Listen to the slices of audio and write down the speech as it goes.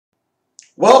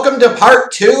Welcome to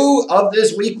part 2 of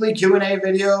this weekly Q&A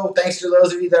video. Thanks to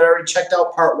those of you that already checked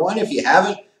out part 1. If you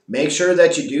haven't, make sure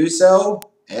that you do so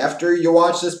after you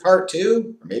watch this part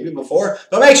 2, or maybe before.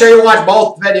 But make sure you watch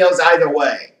both videos either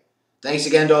way. Thanks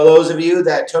again to those of you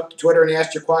that took to Twitter and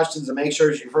asked your questions. And make sure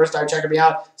if you first start checking me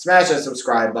out, smash that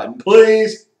subscribe button,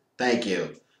 please. Thank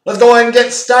you. Let's go ahead and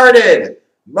get started.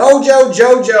 Mojo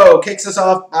Jojo kicks us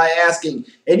off by asking,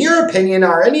 in your opinion,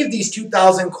 are any of these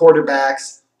 2000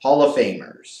 quarterbacks Hall of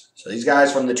Famers? So these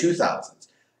guys from the 2000s.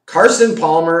 Carson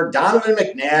Palmer, Donovan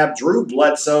McNabb, Drew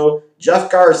Bledsoe,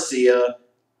 Jeff Garcia.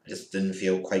 I just didn't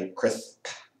feel quite crisp.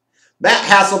 Matt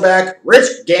Hasselbeck,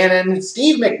 Rich Gannon,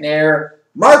 Steve McNair,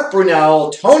 Mark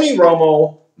Brunell, Tony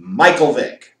Romo, Michael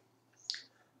Vick.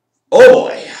 Oh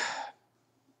boy.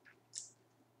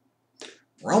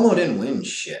 Romo didn't win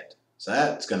shit, so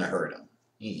that's going to hurt him.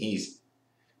 He's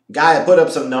guy that put up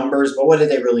some numbers, but what did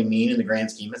they really mean in the grand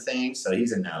scheme of things? So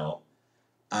he's a no.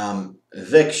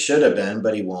 Vic should have been,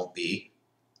 but he won't be.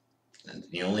 And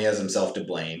he only has himself to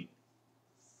blame.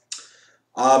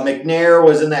 McNair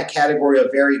was in that category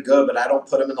of very good, but I don't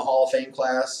put him in the Hall of Fame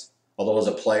class. Although as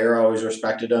a player, I always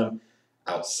respected him.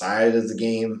 Outside of the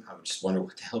game, I would just wonder,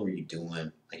 what the hell were you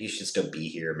doing? Like, you should still be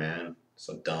here, man.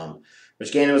 So dumb.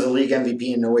 Rich Gannon was a league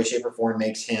MVP in no way, shape, or form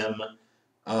makes him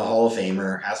Hall of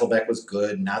Famer. Hasselbeck was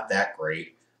good, not that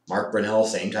great. Mark Brunell,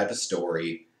 same type of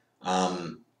story.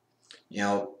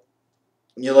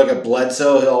 You look at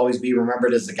Bledsoe, he'll always be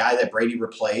remembered as the guy that Brady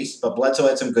replaced, but Bledsoe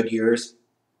had some good years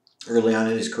early on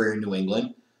in his career in New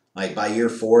England. Like, by year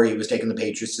 4, he was taking the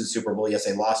Patriots to the Super Bowl. Yes,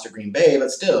 they lost to Green Bay,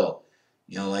 but still,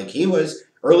 he was,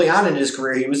 early on in his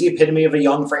career, he was the epitome of a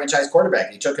young franchise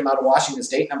quarterback. He took him out of Washington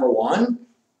State, number 1.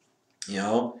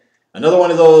 Another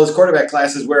one of those quarterback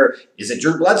classes where, is it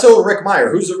Drew Bledsoe or Rick Meyer?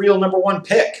 Who's the real number 1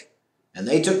 pick? And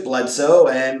they took Bledsoe,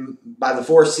 and by the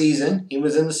 4th season, he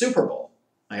was in the Super Bowl.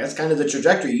 Like, that's kind of the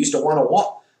trajectory you used to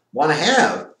want to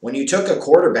have when you took a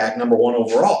quarterback number 1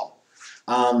 overall.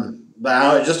 But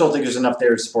I just don't think there's enough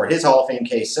there to support his Hall of Fame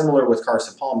case. Similar with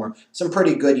Carson Palmer, some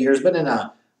pretty good years, but in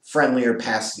a friendlier,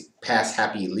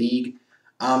 pass-happy league.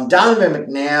 Donovan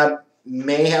McNabb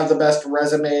may have the best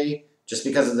resume, just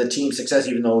because of the team success,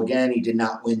 even though, again, he did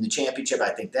not win the championship. I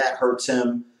think that hurts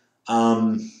him.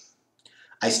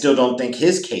 I still don't think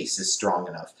his case is strong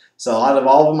enough. So out of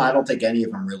all of them, I don't think any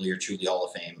of them really are truly Hall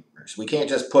of Famers. We can't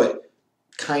just put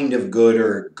kind of good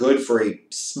or good for a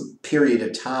period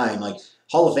of time. Like,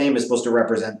 Hall of Fame is supposed to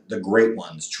represent the great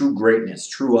ones, true greatness,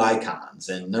 true icons,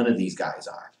 and none of these guys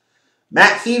are.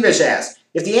 Matt Thievish asks,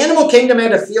 if the Animal Kingdom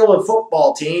had a field of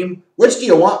football team, which do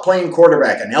you want playing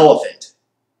quarterback? An elephant.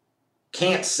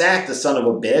 Can't sack the son of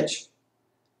a bitch.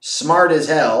 Smart as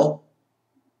hell.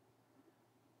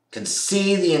 Can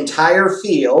see the entire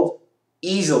field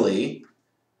easily.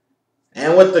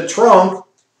 And with the trunk,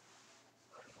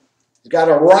 he's got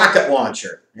a rocket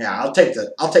launcher. Yeah, I'll take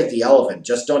the elephant.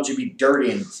 Just don't you be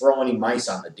dirty and throw any mice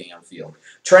on the damn field.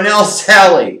 Trenell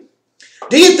Sally.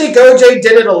 Do you think OJ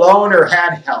did it alone or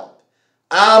had help?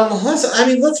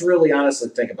 Let's really honestly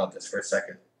think about this for a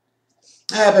second.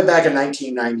 That happened back in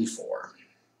 1994.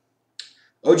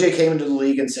 OJ came into the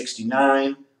league in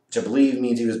 69, which I believe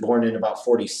means he was born in about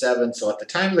 47. So at the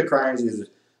time of the crimes, he was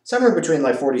somewhere between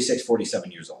like 46,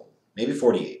 47 years old. Maybe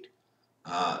 48.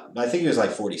 But I think he was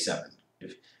like 47.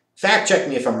 Fact check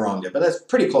me if I'm wrong there, but that's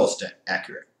pretty close to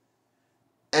accurate.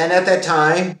 And at that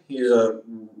time, he was a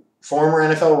former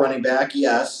NFL running back,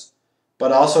 yes,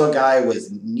 but also a guy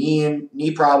with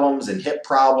knee problems and hip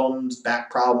problems, back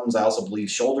problems, I also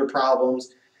believe shoulder problems.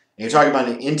 And you're talking about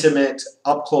an intimate,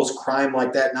 up-close crime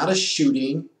like that, not a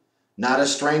shooting, not a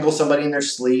strangle somebody in their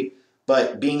sleep,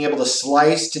 but being able to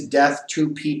slice to death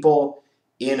 2 people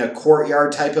in a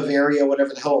courtyard type of area,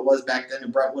 whatever the hell it was back then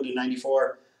in Brentwood in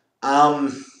 94.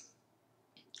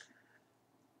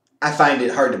 I find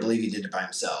it hard to believe he did it by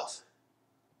himself.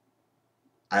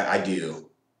 I do.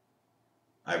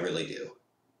 I really do.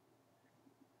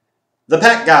 The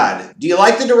Pet God. Do you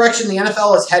like the direction the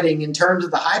NFL is heading in terms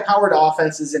of the high-powered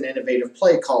offenses and innovative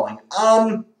play calling?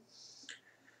 I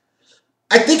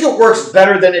think it works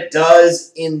better than it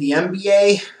does in the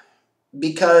NBA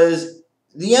because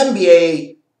the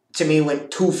NBA, to me,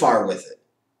 went too far with it.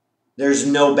 There's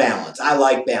no balance. I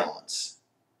like balance.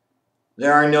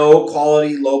 There are no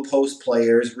quality low-post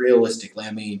players, realistically.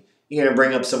 I mean, you're going to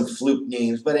bring up some fluke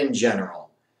names, but in general,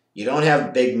 you don't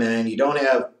have big men. You don't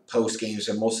have post games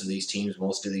for most of these teams,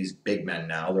 most of these big men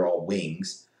now. They're all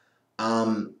wings.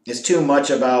 It's too much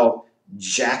about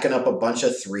jacking up a bunch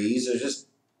of threes. There just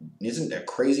isn't a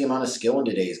crazy amount of skill in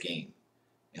today's game.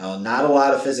 Not a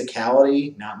lot of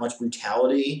physicality, not much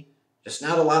brutality, just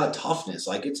not a lot of toughness.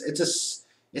 Like it's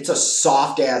It's a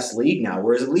soft-ass league now,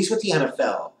 whereas at least with the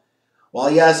NFL, while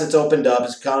yes, it's opened up,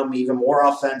 it's become even more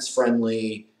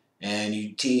offense-friendly, and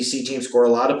you see teams score a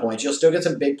lot of points, you'll still get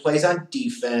some big plays on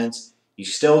defense. You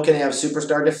still can have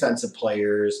superstar defensive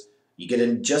players. You get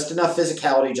in just enough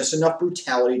physicality, just enough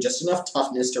brutality, just enough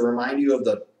toughness to remind you of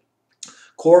the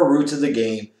core roots of the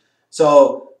game.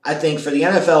 So I think for the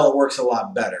NFL, it works a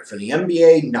lot better. For the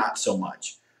NBA, not so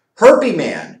much. Herpy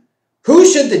Man, who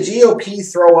should the GOP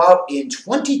throw out in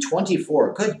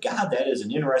 2024? Good God, that is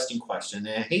an interesting question.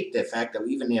 And I hate the fact that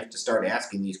we even have to start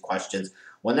asking these questions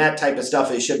when that type of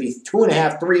stuff should be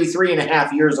 2.5,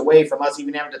 3.5 years away from us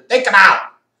even having to think about.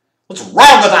 What's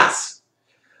wrong with us?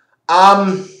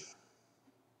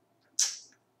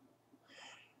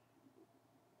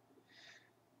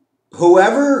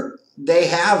 Whoever they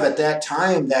have at that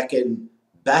time that can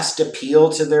best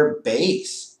appeal to their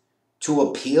base, to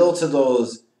appeal to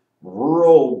those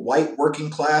rural white working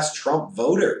class Trump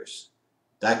voters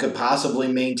that could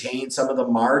possibly maintain some of the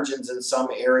margins in some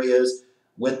areas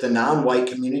with the non-white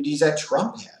communities that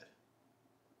Trump had.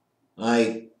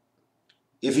 Like,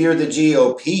 if you're the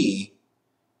GOP,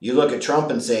 you look at Trump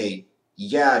and say,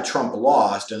 yeah, Trump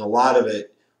lost, and a lot of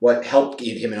it, what helped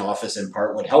get him in office in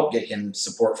part, what helped get him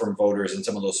support from voters in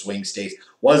some of those swing states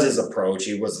was his approach.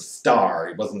 He was a star.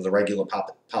 He wasn't the regular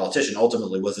politician.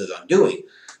 Ultimately, was his undoing.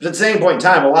 But at the same point in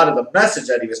time, a lot of the message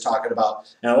that he was talking about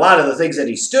and a lot of the things that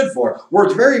he stood for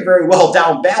worked very, very well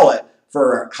down ballot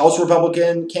for House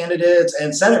Republican candidates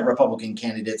and Senate Republican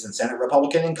candidates and Senate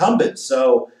Republican incumbents.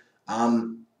 So,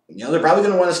 they're probably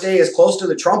going to want to stay as close to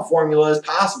the Trump formula as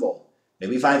possible.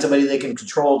 Maybe find somebody they can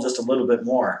control just a little bit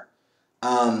more.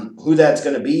 Who that's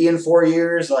going to be in 4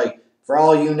 years, like, for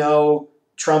all you know,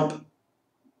 Trump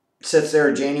sits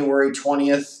there January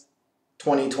 20th,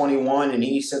 2021, and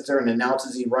he sits there and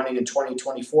announces he's running in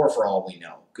 2024 for all we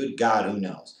know. Good God, who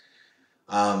knows?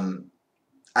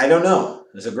 I don't know.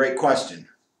 It's a great question.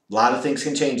 A lot of things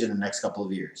can change in the next couple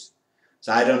of years.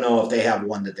 So I don't know if they have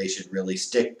one that they should really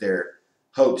stick their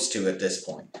hopes to at this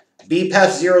point.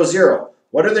 BPEF00.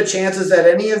 What are the chances that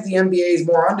any of the NBA's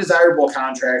more undesirable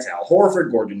contracts, Al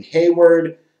Horford, Gordon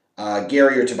Hayward,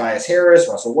 Gary or Tobias Harris,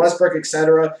 Russell Westbrook,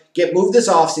 etc., get moved this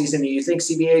offseason? Do you think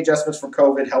CBA adjustments for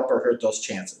COVID help or hurt those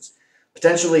chances?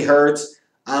 Potentially hurts.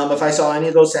 If I saw any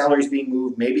of those salaries being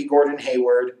moved, maybe Gordon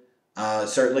Hayward.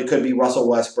 Certainly could be Russell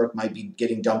Westbrook, might be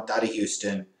getting dumped out of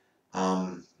Houston.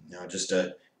 Just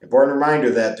an important reminder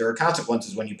that there are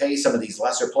consequences when you pay some of these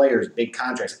lesser players big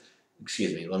contracts.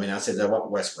 Excuse me, let me not say that about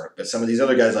Westbrook, but some of these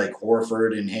other guys like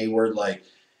Horford and Hayward, like,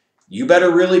 you better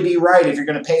really be right if you're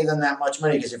going to pay them that much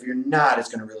money, because if you're not, it's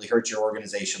going to really hurt your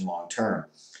organization long term.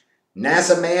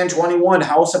 NASA Man 21,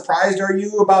 how surprised are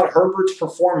you about Herbert's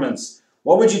performance?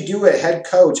 What would you do at head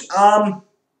coach?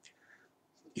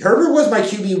 Herbert was my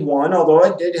QB1, although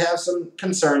I did have some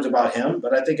concerns about him,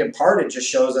 but I think in part it just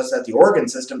shows us that the Oregon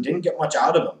system didn't get much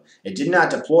out of him. It did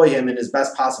not deploy him in his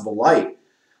best possible light.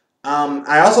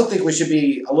 I also think we should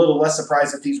be a little less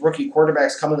surprised if these rookie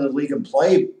quarterbacks come into the league and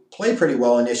play pretty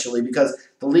well initially, because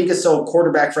the league is so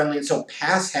quarterback friendly and so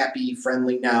pass happy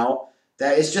friendly now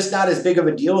that it's just not as big of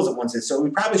a deal as it once is. So we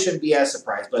probably shouldn't be as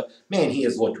surprised. But man, he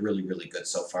has looked really, really good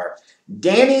so far.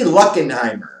 Danny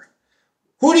Luckenheimer.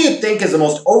 Who do you think is the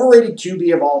most overrated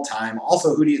QB of all time?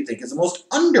 Also, who do you think is the most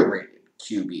underrated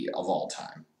QB of all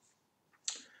time?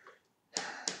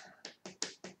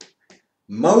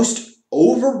 Most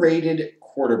overrated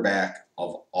quarterback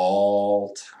of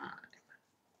all time.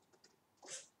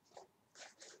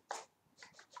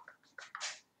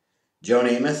 Joe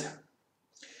Namath.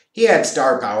 He had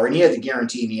star power, and he had the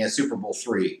guarantee, and he had Super Bowl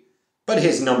III. But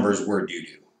his numbers were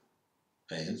doo-doo.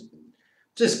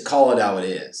 Just call it how it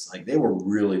is. Like, they were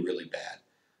really, really bad.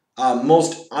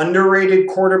 Most underrated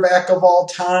quarterback of all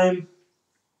time?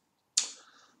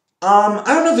 I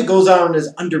don't know if it goes on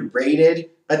as underrated.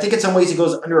 I think in some ways he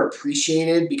goes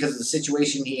underappreciated because of the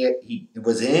situation he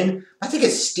was in. I think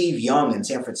it's Steve Young in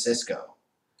San Francisco.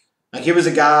 Like, he was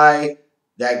a guy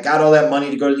that got all that money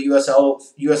to go to the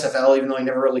USFL, even though he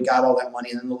never really got all that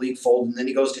money, and then the league folded, and then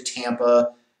he goes to Tampa,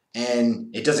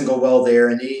 and it doesn't go well there,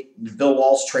 and Bill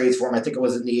Walsh trades for him. I think it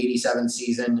was in the 87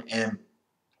 season, and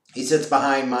he sits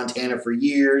behind Montana for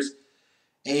years.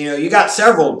 And, you got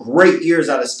several great years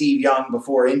out of Steve Young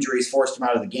before injuries forced him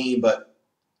out of the game, but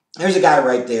there's a guy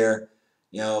right there,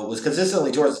 was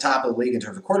consistently towards the top of the league in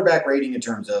terms of quarterback rating, in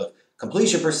terms of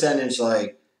completion percentage,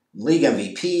 like league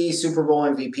MVP, Super Bowl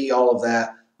MVP, all of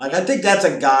that. Like, I think that's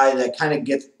a guy that kind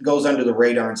of goes under the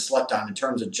radar and slept on in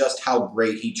terms of just how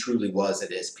great he truly was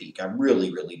at his peak. I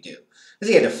really, really do. Because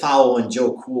he had to follow in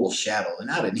Joe Cool's shadow, and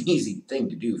not an easy thing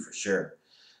to do for sure.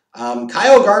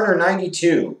 Kyle Gardner,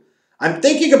 92. I'm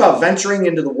thinking about venturing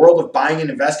into the world of buying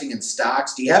and investing in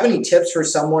stocks. Do you have any tips for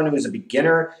someone who is a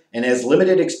beginner and has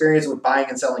limited experience with buying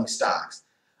and selling stocks?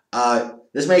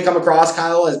 This may come across,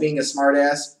 Kyle, as being a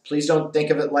smartass. Please don't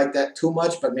think of it like that too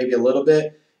much, but maybe a little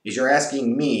bit. Is you're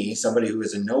asking me, somebody who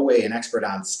is in no way an expert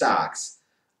on stocks,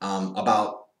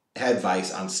 about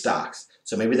advice on stocks.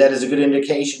 So maybe that is a good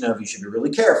indication of you should be really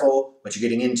careful what you're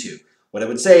getting into. What I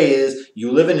would say is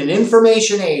you live in an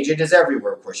information age. It is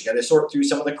everywhere, of course. You got to sort through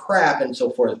some of the crap and so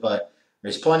forth, but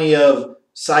there's plenty of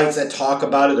sites that talk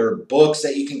about it. There are books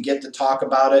that you can get to talk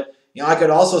about it. I could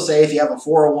also say if you have a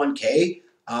 401k,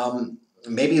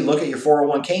 maybe look at your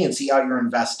 401k and see how you're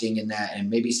investing in that, and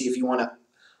maybe see if you want to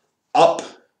up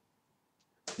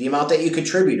the amount that you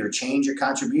contribute or change your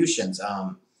contributions. I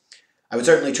would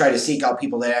certainly try to seek out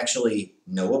people that actually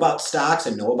know about stocks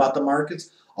and know about the markets.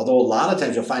 Although a lot of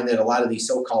times you'll find that a lot of these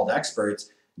so-called experts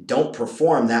don't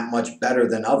perform that much better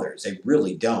than others. They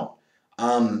really don't.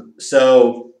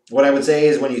 So what I would say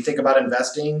is when you think about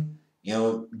investing,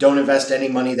 don't invest any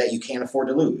money that you can't afford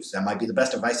to lose. That might be the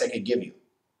best advice I could give you.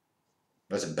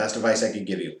 That's the best advice I could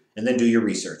give you. And then do your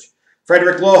research.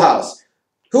 Frederick Lowhouse.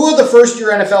 Who of the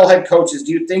first-year NFL head coaches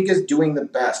do you think is doing the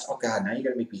best? Oh, God, now you're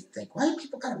going to make me think. Why do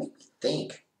people got to make me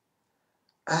think?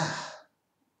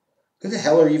 Who the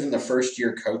hell are even the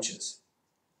first-year coaches?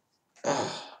 The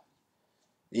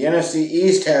NFC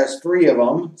East has 3 of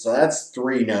them, so that's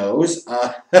 3 no's.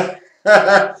 Oh,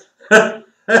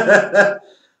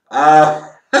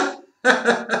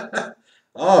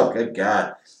 good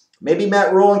God. Maybe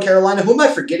Matt Rule in Carolina. Who am I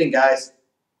forgetting, guys?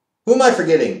 Who am I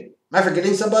forgetting? Am I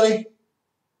forgetting somebody?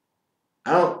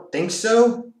 I don't think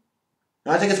so.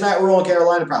 No, I think it's Matt Rule in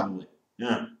Carolina, probably.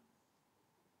 Yeah.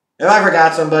 If I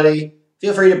forgot somebody,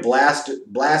 feel free to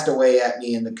blast away at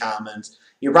me in the comments.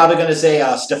 You're probably going to say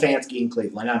Stefanski in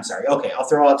Cleveland. I'm sorry. Okay, I'll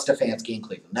throw out Stefanski in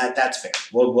Cleveland. That's fair.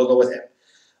 We'll go with him.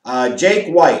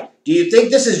 Jake White. Do you think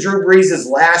this is Drew Brees'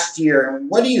 last year? And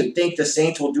what do you think the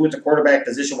Saints will do at the quarterback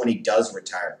position when he does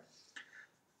retire?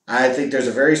 I think there's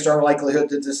a very strong likelihood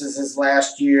that this is his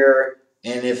last year.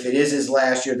 And if it is his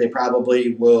last year, they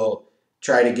probably will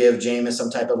try to give Jameis some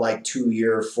type of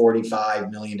 2-year, $45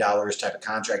 million type of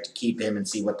contract to keep him and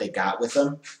see what they got with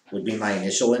him, would be my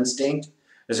initial instinct.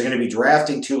 Because they're going to be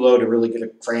drafting too low to really get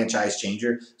a franchise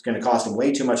changer. It's going to cost them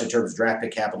way too much in terms of draft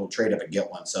pick capital, trade up and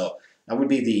get one. So that would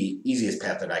be the easiest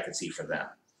path that I could see for them.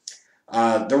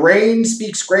 The Rain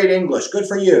speaks great English. Good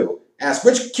for you. Ask,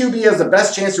 which QB has the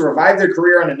best chance to revive their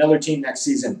career on another team next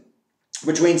season?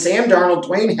 Between Sam Darnold,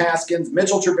 Dwayne Haskins,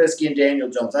 Mitchell Trubisky, and Daniel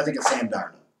Jones, I think it's Sam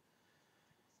Darnold.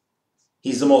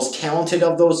 He's the most talented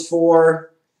of those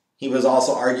 4. He was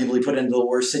also arguably put into the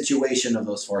worst situation of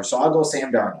those 4. So I'll go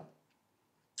Sam Darnold.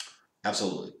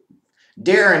 Absolutely.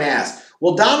 Darren asks,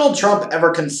 will Donald Trump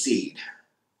ever concede?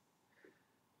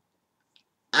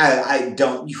 I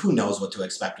don't. Who knows what to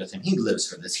expect with him? He lives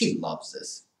for this. He loves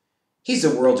this. He's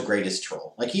the world's greatest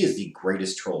troll. He is the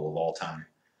greatest troll of all time.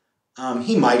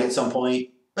 He might at some point,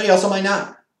 but he also might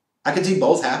not. I could see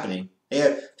both happening. They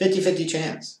have 50-50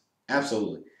 chance.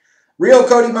 Absolutely. Real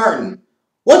Cody Martin.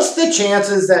 What's the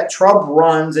chances that Trump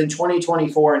runs in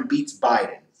 2024 and beats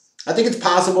Biden? I think it's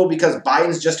possible because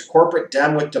Biden's just a corporate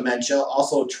dem with dementia.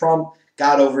 Also, Trump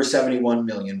got over 71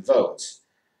 million votes.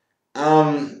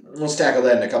 Let's tackle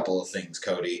that in a couple of things,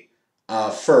 Cody.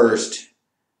 First,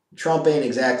 Trump ain't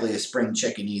exactly a spring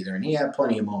chicken either, and he had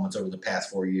plenty of moments over the past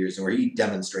 4 years where he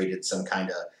demonstrated some kind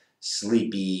of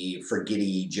sleepy,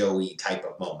 forgetty, Joey type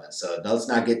of moment. So let's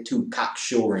not get too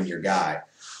cocksure in your guy.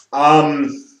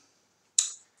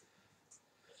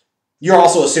 You're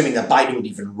also assuming that Biden would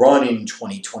even run in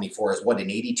 2024 as, what, an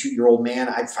 82-year-old man?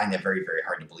 I find that very, very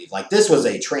hard to believe. This was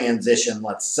a transition,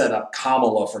 let's set up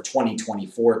Kamala for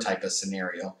 2024 type of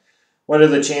scenario. What are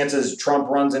the chances Trump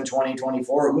runs in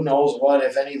 2024? Who knows what,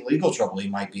 if any, legal trouble he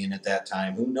might be in at that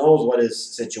time. Who knows what his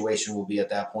situation will be at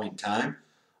that point in time.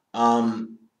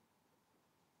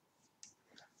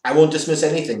 I won't dismiss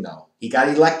anything, though. He got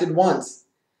elected once.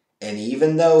 And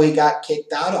even though he got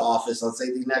kicked out of office, let's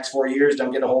say these next 4 years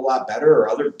don't get a whole lot better or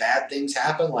other bad things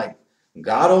happen,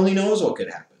 God only knows what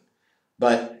could happen.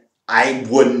 But I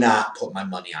would not put my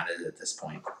money on it at this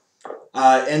point.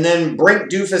 And then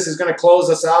Brink Doofus is going to close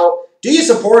us out. Do you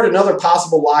support another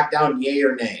possible lockdown, yay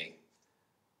or nay?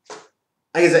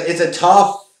 It's a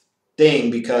tough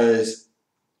thing because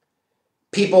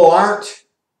people aren't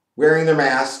wearing their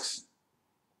masks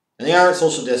and they aren't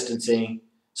social distancing.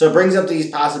 So it brings up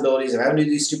these possibilities of having to do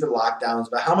these stupid lockdowns,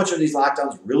 but how much are these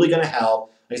lockdowns really going to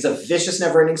help? It's a vicious,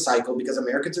 never-ending cycle because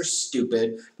Americans are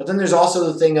stupid. But then there's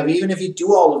also the thing of even if you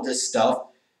do all of this stuff,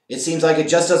 it seems like it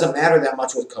just doesn't matter that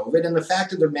much with COVID. And the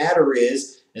fact of the matter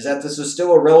is is that this was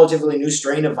still a relatively new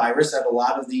strain of virus that a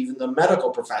lot of even the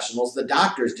medical professionals, the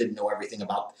doctors, didn't know everything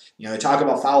about. They talk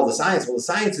about follow the science. Well, the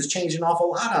science has changed an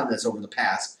awful lot on this over the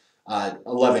past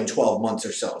 11, 12 months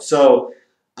or so. So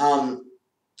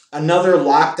another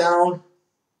lockdown.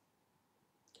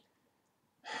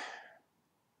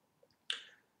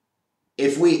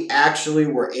 If we actually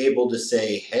were able to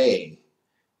say, hey,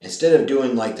 instead of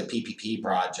doing like the PPP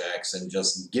projects and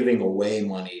just giving away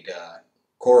money to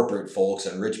corporate folks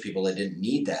and rich people that didn't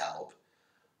need the help,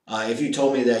 if you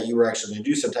told me that you were actually going to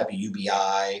do some type of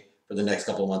UBI for the next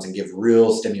couple of months and give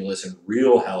real stimulus and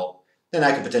real help, then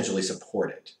I could potentially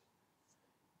support it.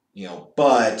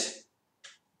 But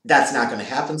that's not going to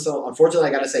happen. So unfortunately,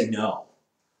 I got to say no.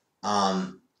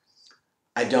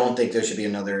 I don't think there should be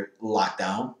another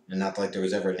lockdown, and not like there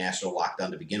was ever a national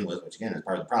lockdown to begin with, which again is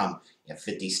part of the problem. You have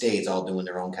 50 states all doing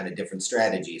their own kind of different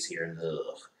strategies here, and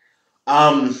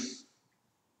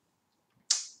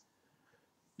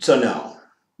so no,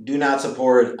 do not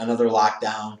support another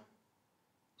lockdown.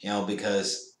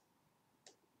 Because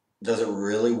does it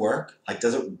really work? Like,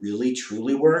 does it really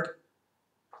truly work?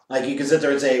 Like, you can sit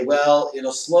there and say, well,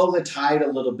 it'll slow the tide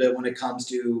a little bit when it comes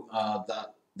to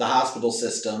the hospital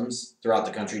systems throughout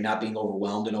the country not being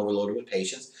overwhelmed and overloaded with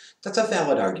patients. That's a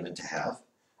valid argument to have.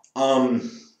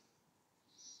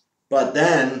 But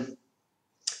then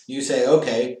you say,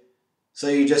 okay, so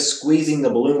you're just squeezing the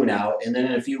balloon out, and then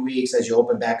in a few weeks, as you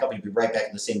open back up, you'll be right back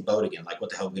in the same boat again. Like, what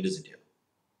the hell good does it do?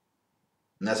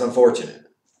 And that's unfortunate.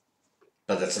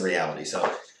 But that's the reality. So,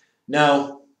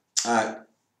 no, I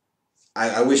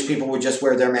wish people would just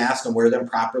wear their masks and wear them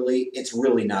properly. It's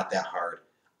really not that hard.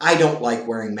 I don't like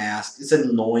wearing masks. It's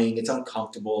annoying. It's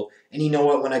uncomfortable. And you know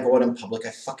what? When I go out in public,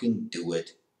 I fucking do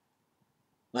it.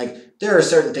 Like, there are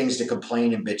certain things to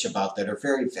complain and bitch about that are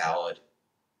very valid.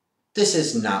 This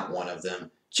is not one of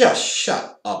them. Just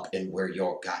shut up and wear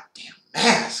your goddamn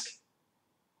mask.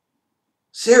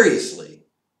 Seriously.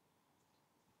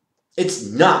 It's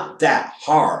not that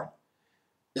hard.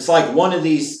 It's like one of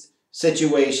these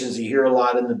situations you hear a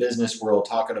lot in the business world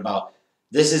talking about,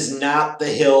 this is not the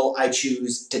hill I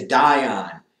choose to die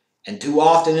on. And too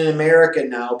often in America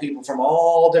now, people from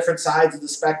all different sides of the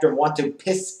spectrum want to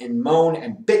piss and moan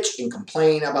and bitch and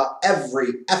complain about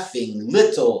every effing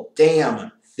little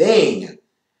damn thing.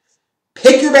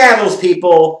 Pick your battles,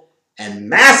 people, and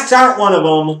masks aren't one of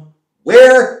them.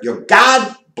 Wear your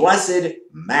God-blessed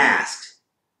mask.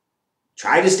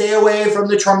 Try to stay away from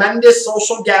the tremendous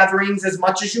social gatherings as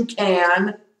much as you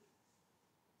can.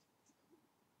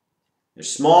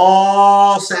 There's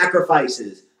small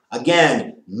sacrifices.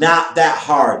 Again, not that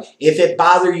hard. If it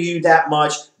bothers you that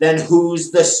much, then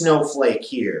who's the snowflake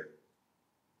here?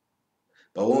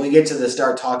 But when we get to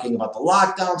start talking about the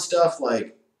lockdown stuff,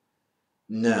 like,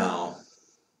 no.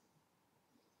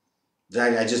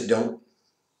 I just don't.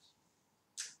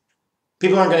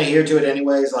 People aren't going to hear to it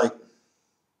anyways. Like,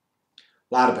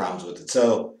 a lot of problems with it.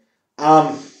 So,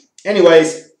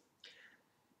 anyways,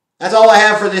 that's all I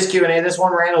have for this Q&A. This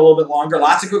one ran a little bit longer.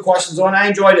 Lots of good questions on. I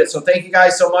enjoyed it. So thank you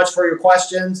guys so much for your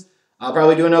questions. I'll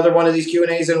probably do another one of these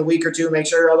Q&As in a week or two. Make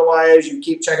sure otherwise you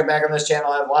keep checking back on this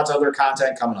channel. I have lots of other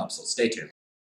content coming up, so stay tuned.